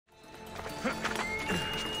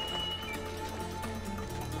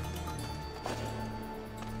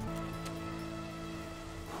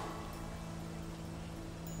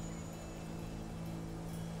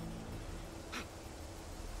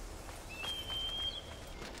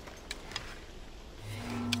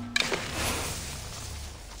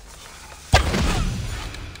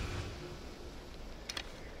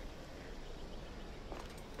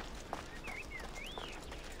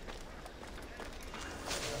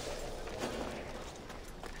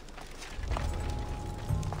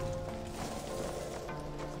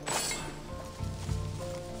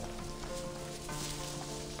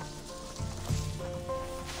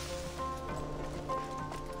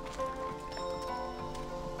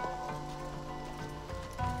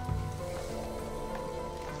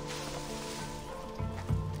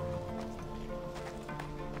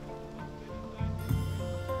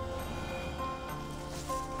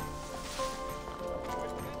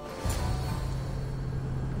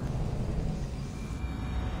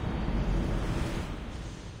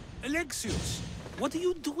Alexios, what are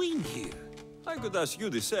you doing here? I could ask you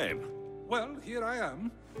the same. Well, here I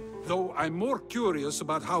am. Though I'm more curious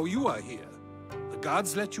about how you are here. The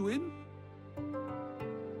guards let you in?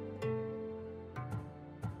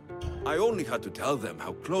 I only had to tell them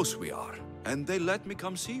how close we are, and they let me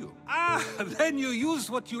come see you. Ah, then you used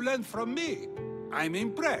what you learned from me. I'm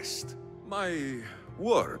impressed. My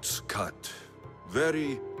words cut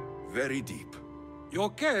very, very deep. Your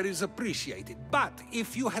care is appreciated, but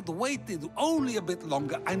if you had waited only a bit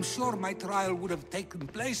longer, I'm sure my trial would have taken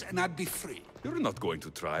place and I'd be free. You're not going to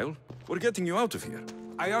trial. We're getting you out of here.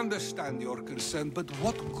 I understand your concern, but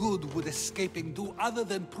what good would escaping do other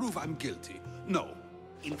than prove I'm guilty? No.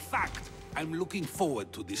 In fact, I'm looking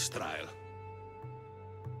forward to this trial.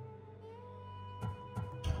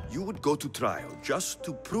 You would go to trial just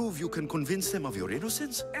to prove you can convince them of your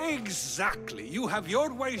innocence? Exactly. You have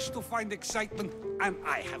your ways to find excitement, and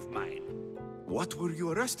I have mine. What were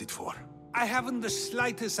you arrested for? I haven't the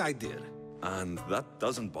slightest idea. And that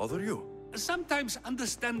doesn't bother you? Sometimes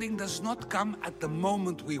understanding does not come at the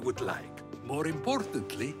moment we would like. More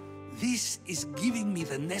importantly, this is giving me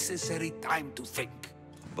the necessary time to think.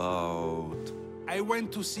 About... I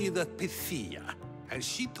went to see the Pythia, and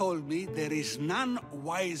she told me there is none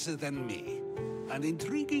wiser than me. An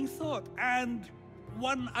intriguing thought, and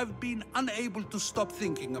one I've been unable to stop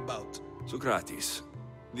thinking about. Socrates,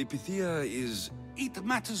 the Pythia is... It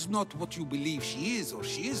matters not what you believe she is or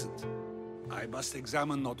she isn't. I must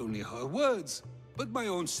examine not only her words, but my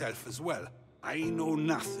own self as well. I know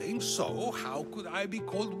nothing, so how could I be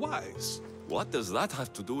called wise? What does that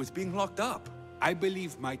have to do with being locked up? I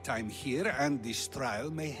believe my time here and this trial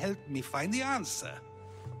may help me find the answer.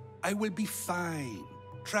 I will be fine.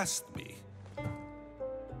 Trust me.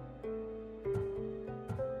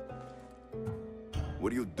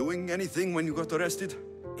 Were you doing anything when you got arrested?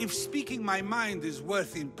 If speaking my mind is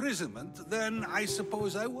worth imprisonment, then I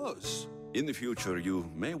suppose I was. In the future, you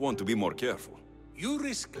may want to be more careful. You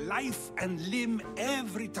risk life and limb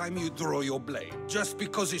every time you draw your blade. Just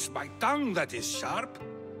because it's my tongue that is sharp,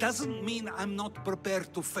 doesn't mean I'm not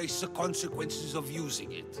prepared to face the consequences of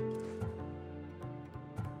using it.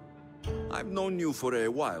 I've known you for a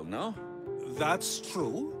while now. That's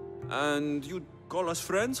true. And you'd call us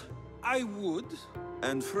friends? I would.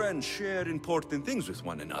 And friends share important things with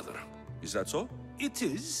one another. Is that so? It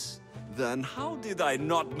is. Then how did I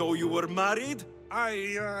not know you were married?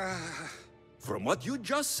 From what you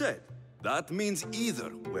just said, that means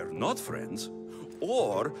either we're not friends,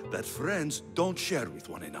 or that friends don't share with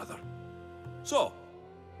one another. So,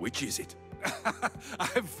 which is it?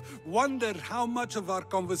 I've wondered how much of our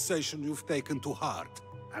conversation you've taken to heart.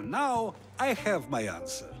 And now, I have my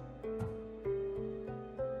answer.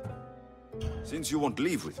 Since you won't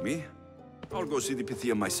leave with me, I'll go see the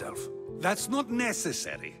Pythia myself. That's not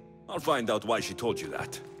necessary. I'll find out why she told you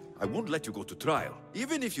that. I won't let you go to trial,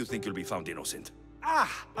 even if you think you'll be found innocent.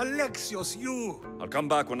 Ah, Alexios, you! I'll come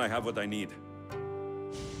back when I have what I need.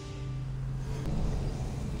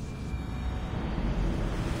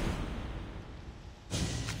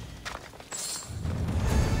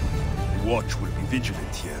 The watch will be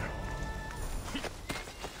vigilant here.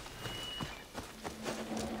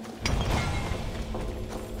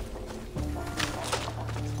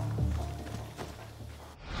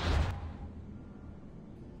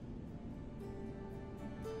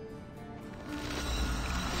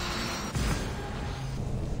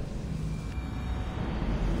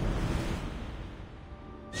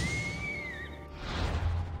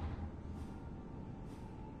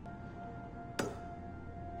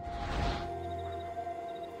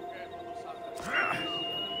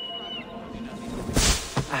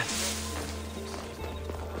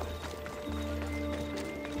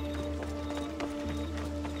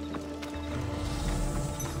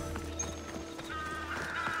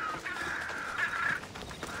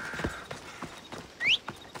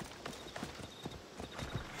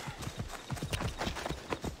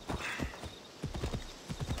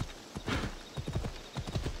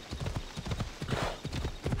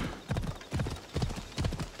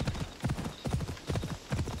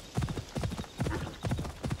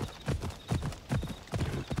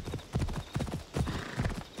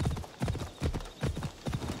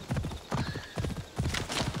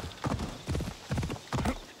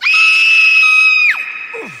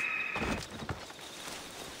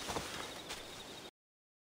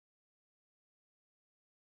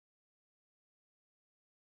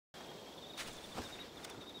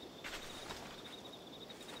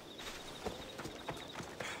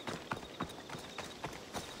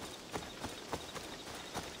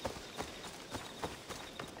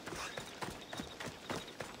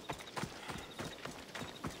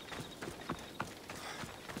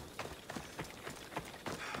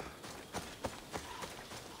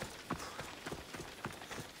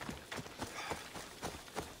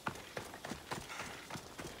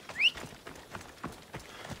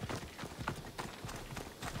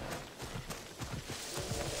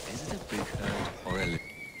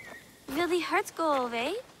 hurts go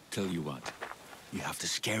away? Tell you what, you have to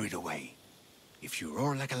scare it away. If you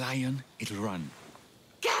roar like a lion, it'll run.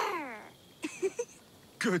 Grr!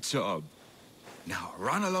 Good job. Now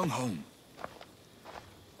run along home.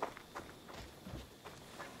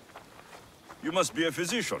 You must be a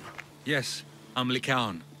physician. Yes, I'm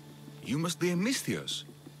Lycaon. You must be a Misthios.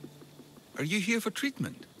 Are you here for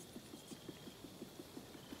treatment?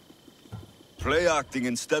 Play acting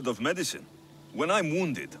instead of medicine. When I'm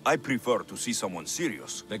wounded, I prefer to see someone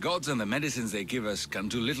serious. The gods and the medicines they give us can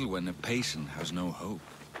do little when a patient has no hope.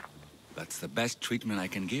 That's the best treatment I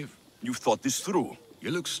can give. You've thought this through.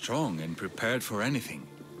 You look strong and prepared for anything.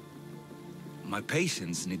 My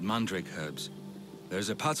patients need mandrake herbs. There's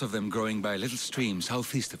a patch of them growing by a little stream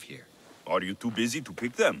southeast of here. Are you too busy to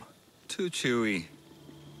pick them? Too chewy.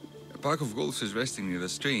 A pack of wolves is resting near the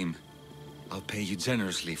stream. I'll pay you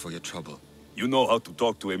generously for your trouble. You know how to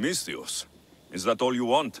talk to a Misthios. Is that all you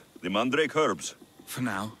want? The mandrake herbs? For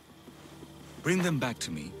now. Bring them back to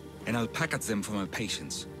me, and I'll package them for my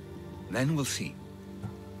patients. Then we'll see.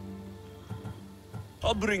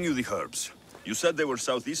 I'll bring you the herbs. You said they were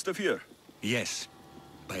southeast of here? Yes.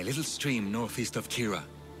 By a little stream northeast of Kira.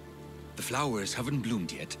 The flowers haven't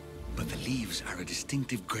bloomed yet, but the leaves are a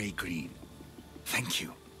distinctive gray-green. Thank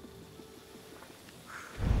you.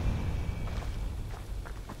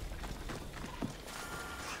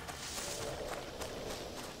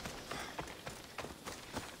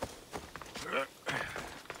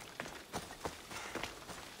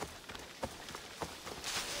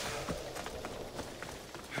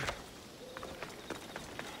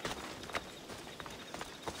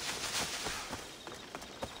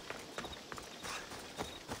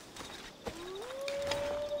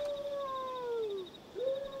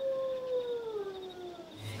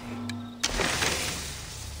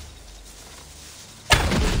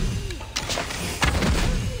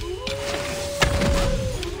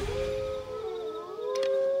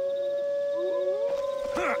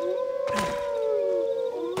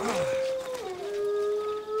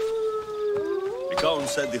 Lycaon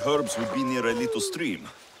said the herbs would be near a little stream.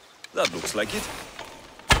 That looks like it.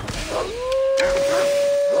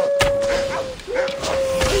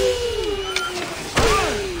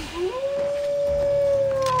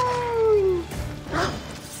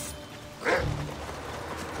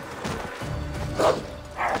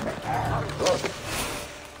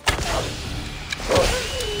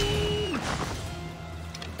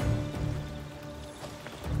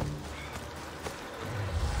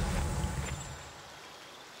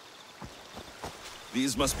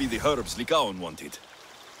 These must be the herbs Lycaon wanted.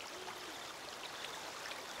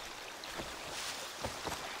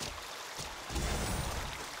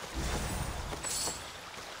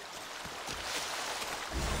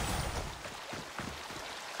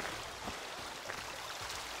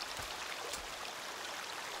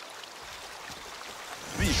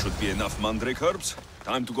 These should be enough mandrake herbs.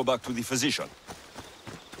 Time to go back to the physician.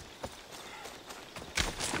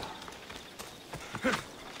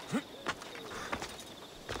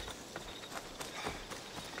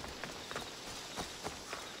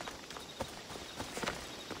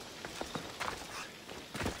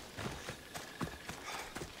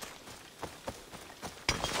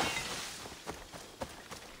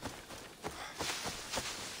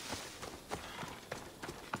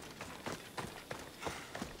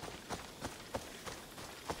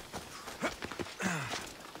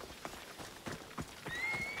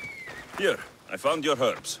 Here, I found your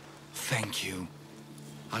herbs. Thank you.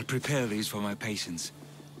 I'll prepare these for my patients.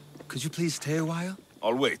 Could you please stay a while?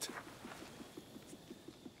 I'll wait.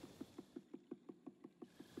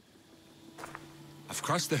 I've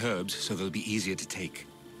crushed the herbs so they'll be easier to take.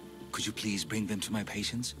 Could you please bring them to my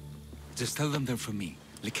patients? Just tell them they're from me,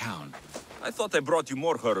 Lycaon. I thought I brought you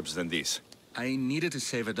more herbs than these. I needed to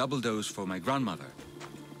save a double dose for my grandmother.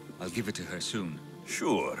 I'll give it to her soon.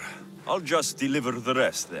 Sure. I'll just deliver the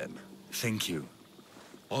rest then. Thank you.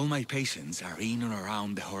 All my patients are in and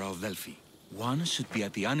around the Hora of Delphi. One should be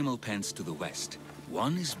at the animal pens to the west.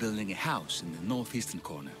 One is building a house in the northeastern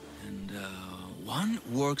corner. And, one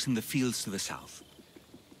works in the fields to the south.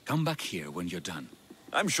 Come back here when you're done.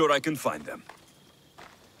 I'm sure I can find them.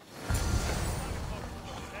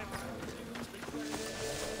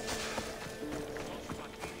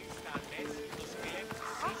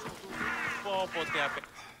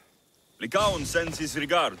 Lycaon sends his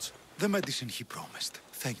regards. The medicine he promised.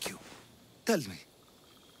 Thank you. Tell me,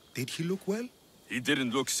 did he look well? He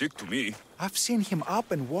didn't look sick to me. I've seen him up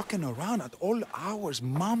and walking around at all hours,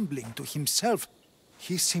 mumbling to himself.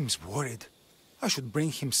 He seems worried. I should bring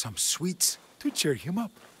him some sweets to cheer him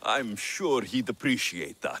up. I'm sure he'd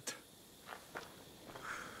appreciate that.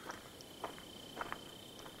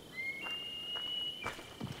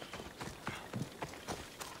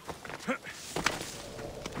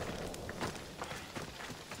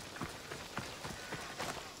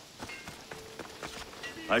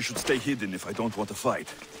 I should stay hidden if I don't want to fight.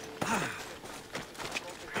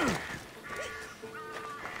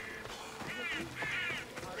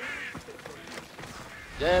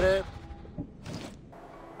 Get it?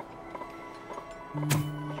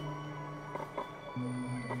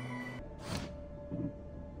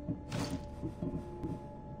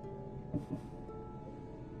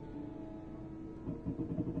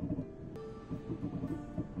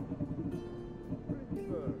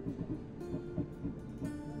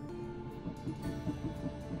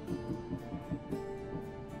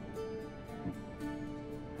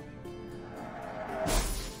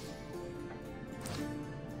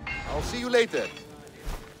 I'll see you later.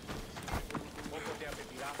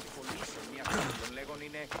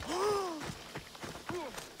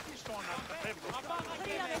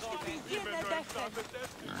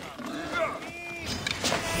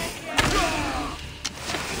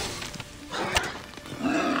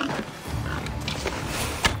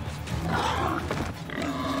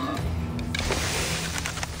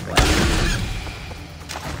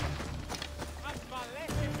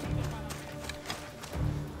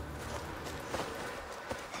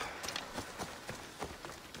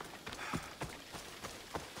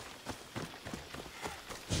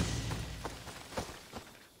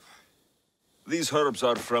 These herbs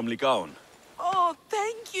are from Lycaon. Oh,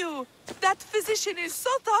 thank you. That physician is so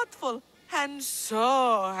thoughtful and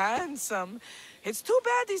so handsome. It's too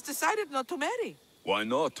bad he's decided not to marry. Why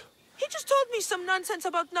not? He just told me some nonsense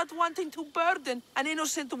about not wanting to burden an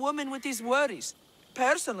innocent woman with his worries.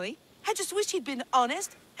 Personally, I just wish he'd been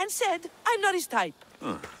honest and said I'm not his type.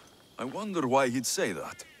 I wonder why he'd say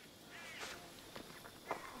that.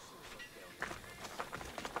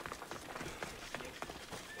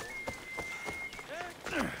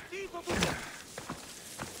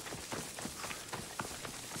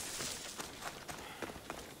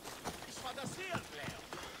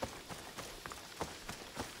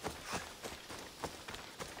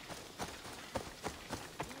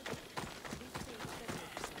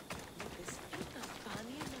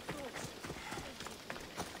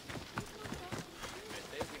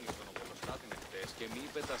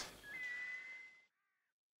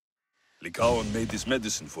 Lycaon made this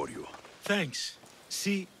medicine for you. Thanks.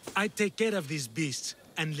 See, I take care of these beasts,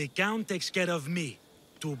 and Lycaon takes care of me.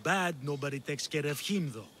 Too bad nobody takes care of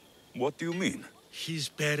him, though. What do you mean? His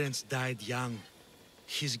parents died young.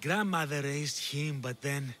 His grandmother raised him, but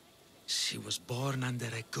then she was born under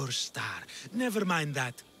a cursed star. Never mind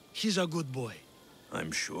that. He's a good boy.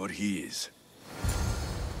 I'm sure he is.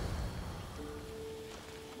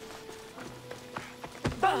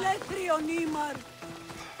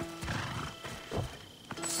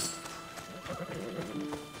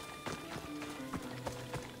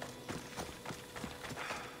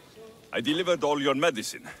 I delivered all your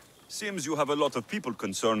medicine. Seems you have a lot of people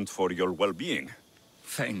concerned for your well-being.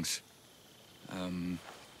 Thanks.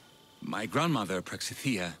 My grandmother,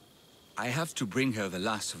 Praxithea, I have to bring her the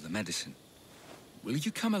last of the medicine. Will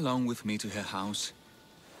you come along with me to her house?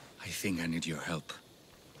 I think I need your help.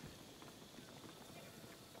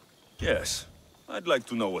 Yes. I'd like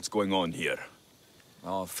to know what's going on here.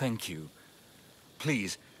 Oh, thank you.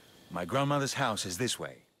 Please, my grandmother's house is this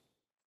way.